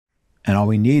And all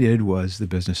we needed was the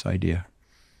business idea.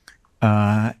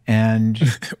 And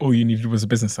all you needed was a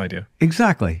business idea.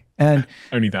 Exactly. And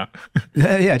only that.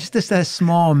 Yeah, just that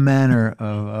small manner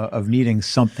of needing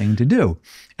something to do.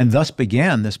 And thus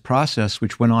began this process,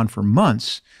 which went on for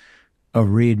months,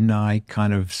 of Reed and I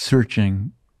kind of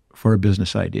searching for a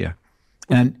business idea.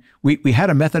 And we had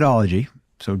a methodology,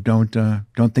 so don't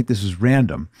think this is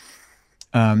random.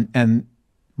 And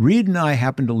Reed and I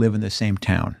happened to live in the same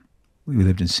town. We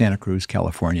lived in Santa Cruz,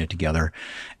 California together.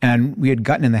 And we had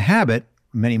gotten in the habit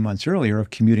many months earlier of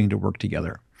commuting to work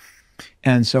together.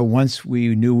 And so once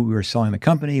we knew we were selling the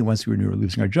company, once we knew we were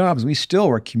losing our jobs, we still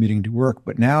were commuting to work.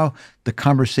 But now the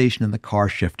conversation in the car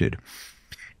shifted.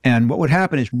 And what would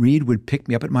happen is Reed would pick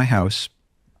me up at my house,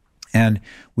 and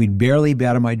we'd barely be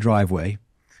out of my driveway.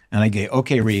 And I'd go,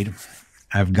 okay, Reed,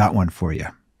 I've got one for you.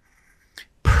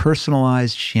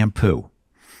 Personalized shampoo.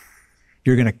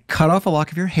 You're going to cut off a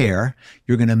lock of your hair.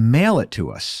 You're going to mail it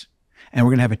to us. And we're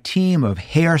going to have a team of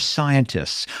hair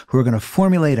scientists who are going to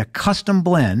formulate a custom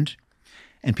blend,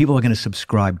 and people are going to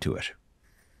subscribe to it.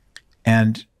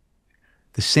 And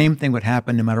the same thing would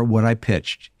happen no matter what I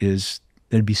pitched, is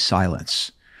there'd be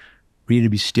silence. Reed would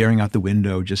be staring out the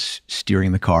window, just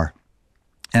steering the car.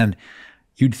 And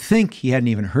you'd think he hadn't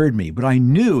even heard me, but I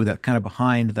knew that kind of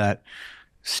behind that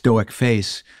stoic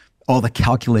face, all the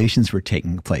calculations were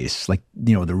taking place, like,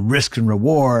 the risk and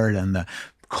reward and the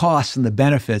costs and the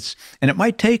benefits. And it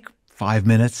might take 5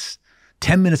 minutes,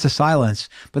 10 minutes of silence,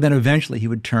 but then eventually he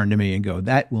would turn to me and go,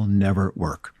 that will never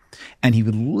work. And he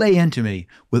would lay into me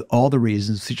with all the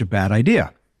reasons it's such a bad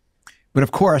idea. But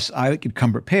of course, I could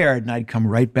come prepared, and I'd come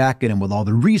right back at him with all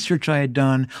the research I had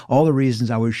done, all the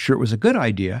reasons I was sure it was a good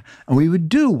idea. And we would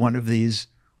do one of these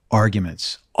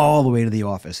arguments all the way to the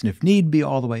office, and if need be,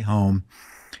 all the way home.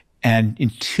 And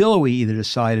until we either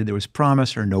decided there was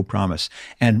promise or no promise.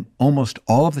 And almost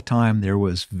all of the time, there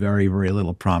was very, very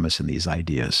little promise in these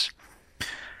ideas.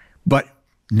 But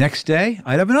next day,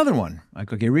 I'd have another one.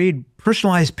 Like, okay, Reed,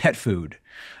 personalized pet food,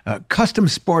 custom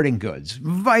sporting goods,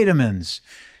 vitamins.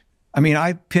 I mean,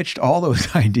 I pitched all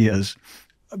those ideas.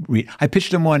 I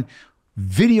pitched them on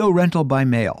video rental by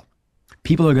mail.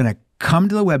 People are going to come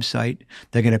to the website.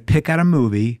 They're going to pick out a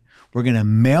movie. We're going to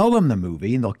mail them the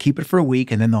movie, and they'll keep it for a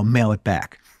week, and then they'll mail it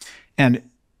back. And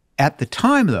at the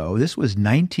time, though, this was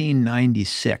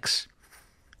 1996,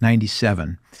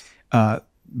 97,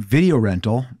 video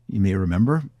rental, you may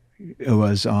remember, it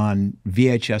was on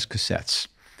VHS cassettes.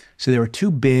 So they were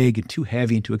too big and too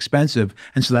heavy and too expensive.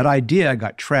 And so that idea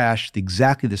got trashed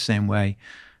exactly the same way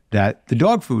that the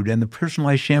dog food and the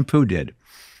personalized shampoo did,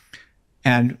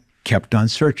 and kept on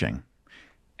searching.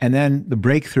 And then the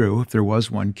breakthrough, if there was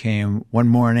one, came one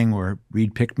morning where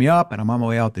Reed picked me up, and I'm on my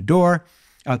way out the door,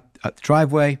 out the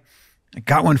driveway. I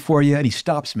got one for you. And he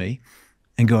stops me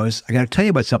and goes, I got to tell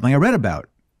you about something I read about.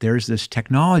 There's this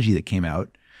technology that came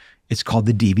out. It's called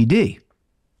the DVD.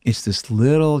 It's this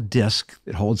little disc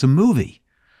that holds a movie,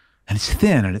 and it's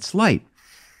thin and it's light.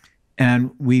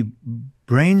 And we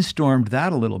brainstormed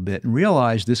that a little bit and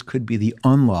realized this could be the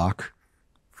unlock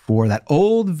for that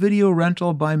old video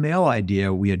rental by mail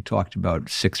idea we had talked about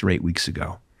 6 or 8 weeks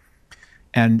ago.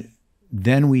 And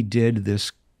then we did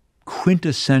this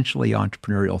quintessentially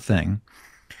entrepreneurial thing,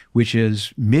 which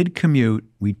is mid-commute,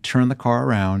 we turned the car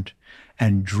around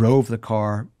and drove the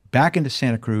car back into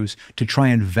Santa Cruz to try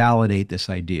and validate this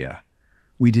idea.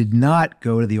 We did not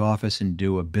go to the office and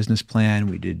do a business plan.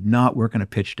 We did not work on a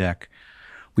pitch deck.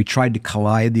 We tried to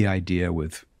collide the idea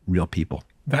with real people.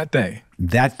 That day,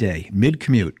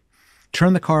 mid-commute,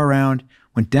 turned the car around,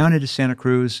 went down into Santa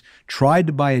Cruz, tried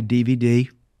to buy a DVD,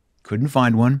 couldn't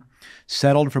find one,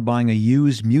 settled for buying a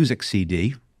used music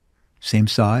CD, same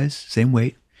size, same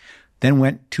weight, then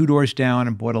went 2 doors down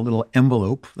and bought a little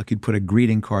envelope that you'd put a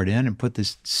greeting card in, and put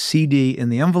this CD in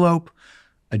the envelope,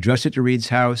 addressed it to Reed's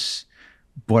house,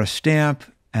 bought a stamp,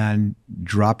 and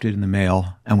dropped it in the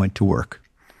mail and went to work.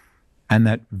 And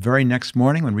that very next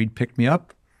morning when Reed picked me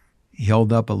up, he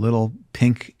held up a little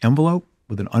pink envelope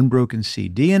with an unbroken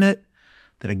CD in it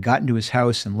that had gotten to his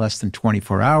house in less than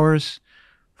 24 hours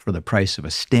for the price of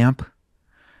a stamp.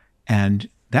 And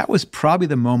that was probably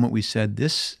the moment we said,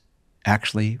 this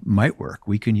actually might work.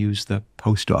 We can use the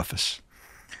post office.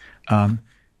 And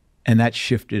that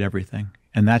shifted everything.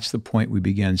 And that's the point we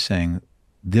began saying,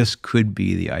 this could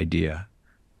be the idea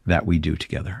that we do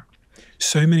together.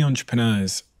 So many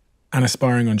entrepreneurs and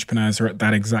aspiring entrepreneurs are at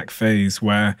that exact phase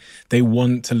where they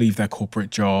want to leave their corporate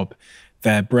job.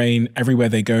 their brain, everywhere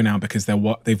they go now, because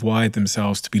they've wired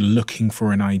themselves to be looking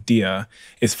for an idea,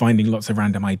 is finding lots of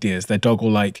random ideas. Their dog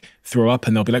will like throw up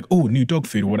and they'll be like, oh, new dog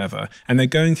food or whatever. And they're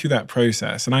going through that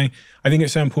process. And I think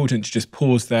it's so important to just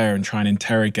pause there and try and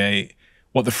interrogate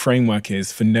what the framework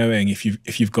is for knowing if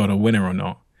you've got a winner or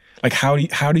not. Like how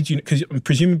did you, because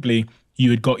presumably you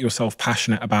had got yourself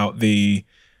passionate about the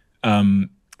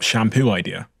shampoo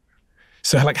idea.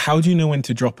 So like, how do you know when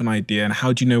to drop an idea and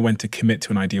how do you know when to commit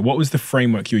to an idea? What was the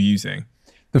framework you're using?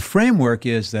 The framework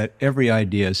is that every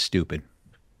idea is stupid.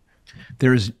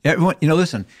 There's everyone,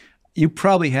 listen, you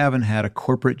probably haven't had a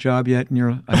corporate job yet in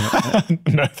your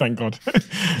No, thank God.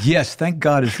 Yes, thank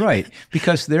God is right.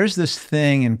 Because there's this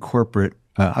thing in corporate,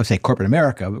 I would say corporate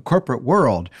America, but corporate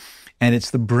world, and it's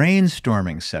the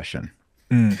brainstorming session.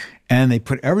 And they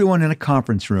put everyone in a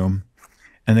conference room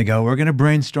and they go, we're going to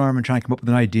brainstorm and try and come up with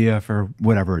an idea for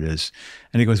whatever it is.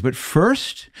 And he goes, but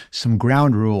first, some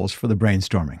ground rules for the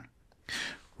brainstorming.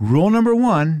 Rule number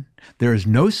 1, there is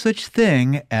no such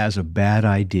thing as a bad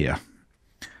idea.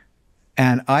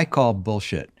 And I call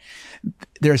bullshit.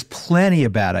 There's plenty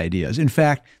of bad ideas. In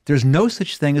fact, there's no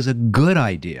such thing as a good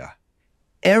idea.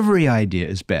 Every idea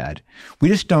is bad. We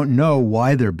just don't know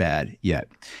why they're bad yet.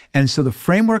 And so the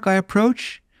framework I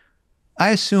approach, I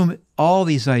assume all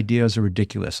these ideas are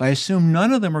ridiculous. I assume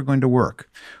none of them are going to work.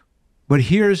 But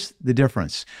here's the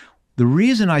difference. The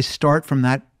reason I start from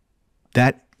that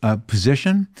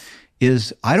position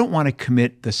is I don't want to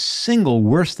commit the single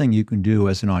worst thing you can do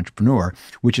as an entrepreneur,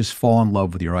 which is fall in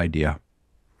love with your idea.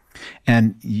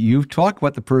 And you talk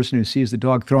about the person who sees the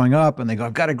dog throwing up and they go,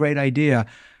 I've got a great idea.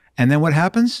 And then what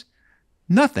happens?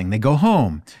 Nothing. They go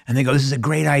home and they go, this is a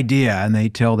great idea. And they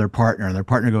tell their partner and their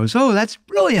partner goes, oh, that's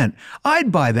brilliant.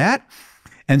 I'd buy that.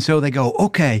 And so they go,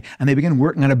 okay. And they begin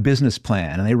working on a business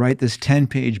plan and they write this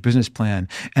 10-page business plan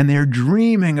and they're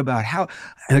dreaming about how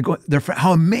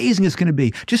amazing it's going to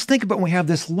be. Just think about when we have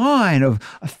this line of,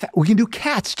 we can do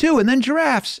cats too, and then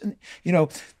giraffes. And,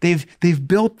 they've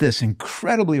built this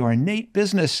incredibly ornate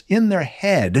business in their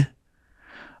head,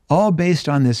 all based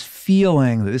on this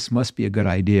feeling that this must be a good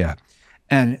idea.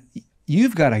 And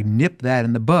you've got to nip that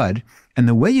in the bud. And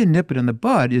the way you nip it in the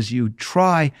bud is you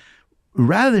try,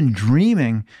 rather than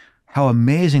dreaming how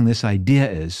amazing this idea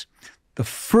is, the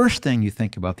first thing you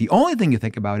think about, the only thing you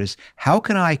think about is, how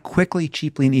can I quickly,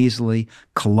 cheaply, and easily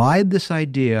collide this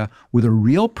idea with a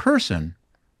real person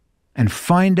and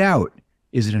find out,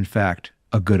 is it in fact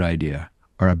a good idea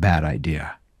or a bad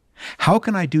idea? How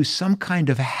can I do some kind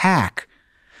of hack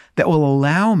that will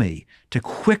allow me to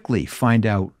quickly find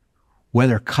out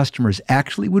whether customers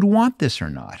actually would want this or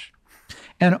not?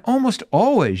 And almost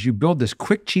always you build this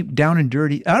quick, cheap, down and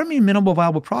dirty, I don't mean minimal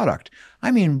viable product. I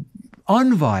mean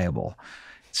unviable.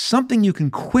 Something you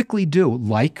can quickly do,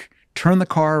 like turn the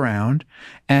car around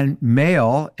and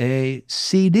mail a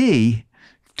CD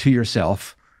to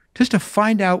yourself just to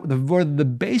find out the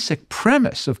basic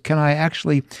premise of, can I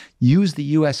actually use the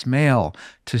U.S. mail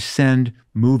to send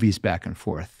movies back and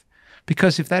forth?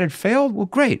 Because if that had failed, well,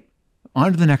 great,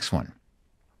 on to the next one.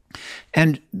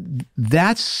 And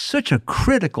that's such a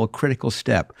critical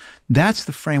step. That's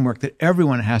the framework that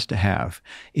everyone has to have.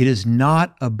 It is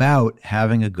not about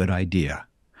having a good idea.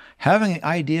 Having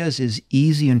ideas is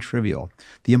easy and trivial.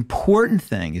 The important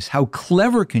thing is, how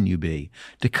clever can you be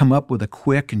to come up with a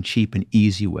quick and cheap and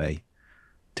easy way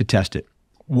to test it?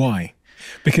 Why?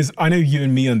 Because I know you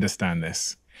and me understand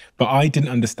this, but I didn't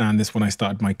understand this when I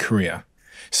started my career.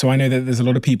 So I know that there's a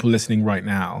lot of people listening right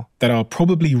now that are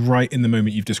probably right in the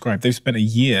moment you've described. They've spent a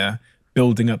year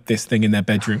building up this thing in their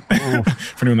bedroom.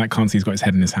 For anyone that can't see, he's got his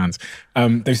head in his hands.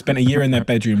 They've spent a year in their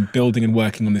bedroom building and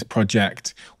working on this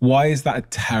project. Why is that a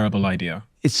terrible idea?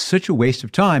 It's such a waste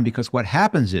of time, because what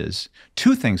happens is,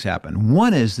 two things happen.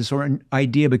 One is this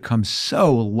idea becomes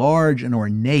so large and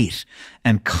ornate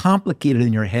and complicated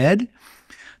in your head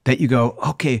that you go,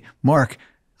 okay, Mark,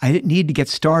 I need to get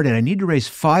started. I need to raise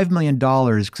 $5 million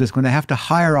because it's going to have to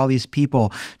hire all these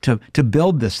people to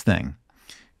build this thing.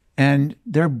 And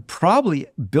they're probably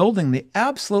building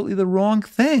absolutely the wrong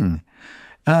thing.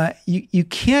 You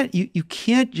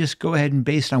can't just go ahead and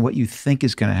based on what you think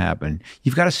is going to happen.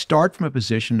 You've got to start from a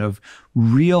position of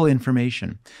real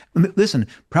information. Listen,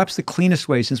 perhaps the cleanest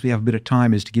way, since we have a bit of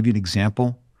time, is to give you an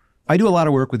example. I do a lot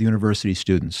of work with university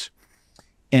students.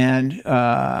 And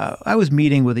I was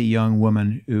meeting with a young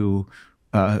woman who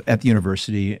at the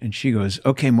university, and she goes,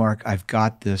 okay, Mark, I've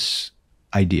got this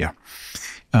idea.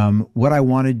 What I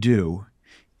want to do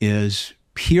is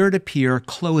peer-to-peer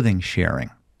clothing sharing.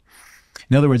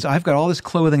 In other words, I've got all this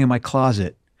clothing in my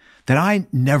closet that I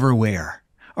never wear.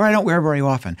 or I don't wear very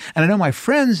often. And I know my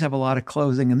friends have a lot of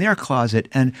clothing in their closet,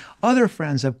 and other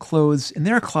friends have clothes in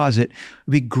their closet. It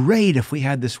would be great if we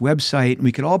had this website and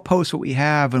we could all post what we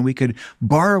have and we could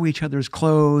borrow each other's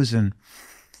clothes. And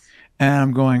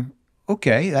I'm going,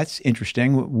 okay, that's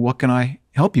interesting. What can I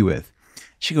help you with?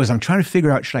 She goes, I'm trying to figure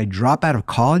out, should I drop out of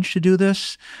college to do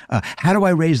this? How do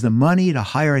I raise the money to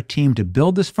hire a team to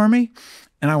build this for me?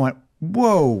 And I went,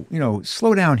 whoa,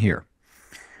 slow down here.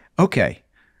 Okay,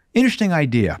 interesting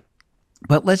idea.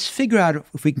 But let's figure out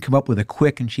if we can come up with a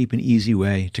quick and cheap and easy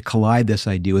way to collide this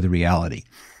idea with reality.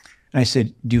 And I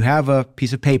said, do you have a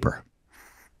piece of paper?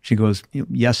 She goes,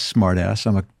 yes, smartass.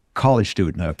 I'm a college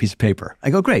student, a piece of paper. I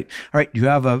go, great. All right, do you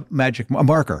have a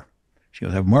marker? She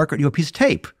goes, I have a marker. Do you have a piece of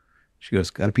tape? She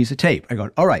goes, got a piece of tape. I go,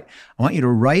 all right, I want you to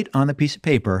write on the piece of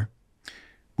paper,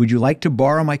 would you like to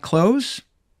borrow my clothes?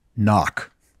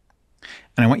 Knock.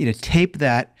 And I want you to tape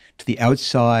that to the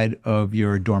outside of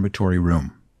your dormitory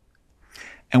room.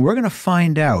 And we're going to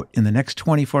find out in the next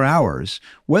 24 hours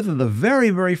whether the very,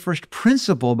 very first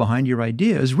principle behind your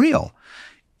idea is real.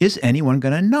 Is anyone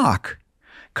going to knock?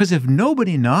 Because if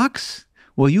nobody knocks,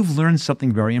 well, you've learned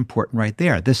something very important right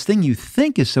there. This thing you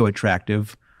think is so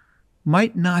attractive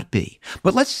might not be.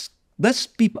 But let's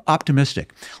be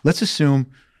optimistic. Let's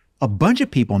assume a bunch of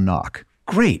people knock.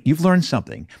 Great, you've learned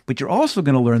something. But you're also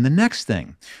going to learn the next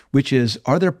thing, which is,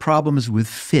 are there problems with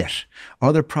fit?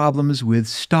 Are there problems with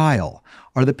style?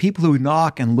 Are the people who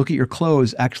knock and look at your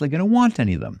clothes actually going to want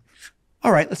any of them?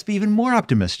 All right, let's be even more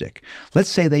optimistic. Let's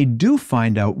say they do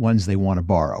find out ones they want to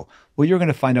borrow. Well, you're going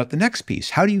to find out the next piece.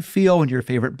 How do you feel when your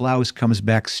favorite blouse comes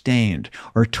back stained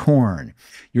or torn?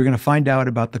 You're going to find out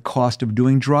about the cost of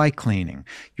doing dry cleaning.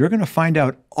 You're going to find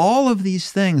out all of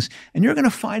these things, and you're going to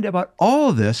find out about all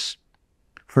of this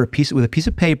with a piece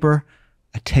of paper,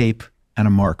 a tape, and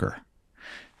a marker.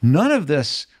 None of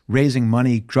this raising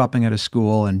money, dropping out of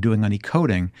school, and doing any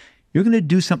coding. You're going to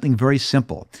do something very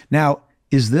simple. Now,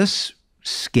 is this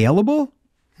scalable?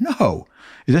 No.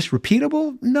 Is this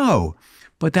repeatable? No.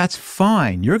 But that's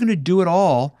fine. You're going to do it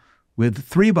all with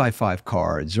 3x5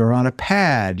 cards or on a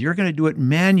pad. You're going to do it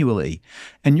manually,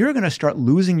 and you're going to start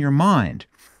losing your mind.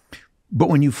 But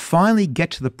when you finally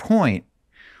get to the point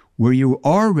where you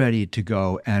are ready to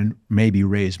go and maybe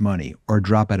raise money or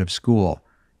drop out of school,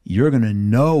 you're going to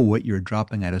know what you're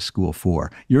dropping out of school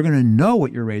for. You're going to know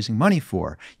what you're raising money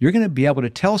for. You're going to be able to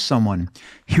tell someone,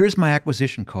 here's my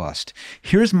acquisition cost.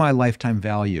 Here's my lifetime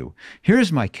value.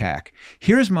 Here's my CAC.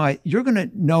 You're going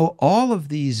to know all of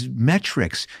these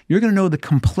metrics. You're going to know the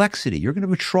complexity. You're going to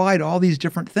have tried all these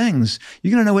different things.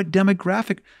 You're going to know what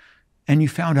demographic, and you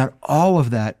found out all of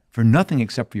that for nothing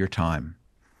except for your time.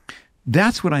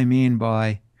 That's what I mean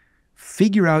by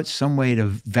figure out some way to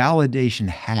validation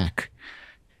hack.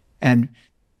 And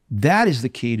that is the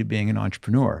key to being an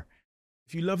entrepreneur.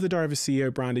 If you love the Diary of a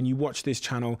CEO brand and you watch this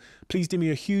channel, please do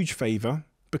me a huge favor.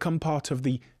 Become part of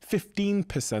the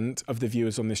 15% of the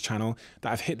viewers on this channel that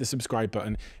have hit the subscribe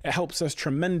button. It helps us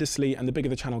tremendously, and the bigger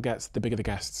the channel gets, the bigger the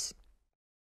guests.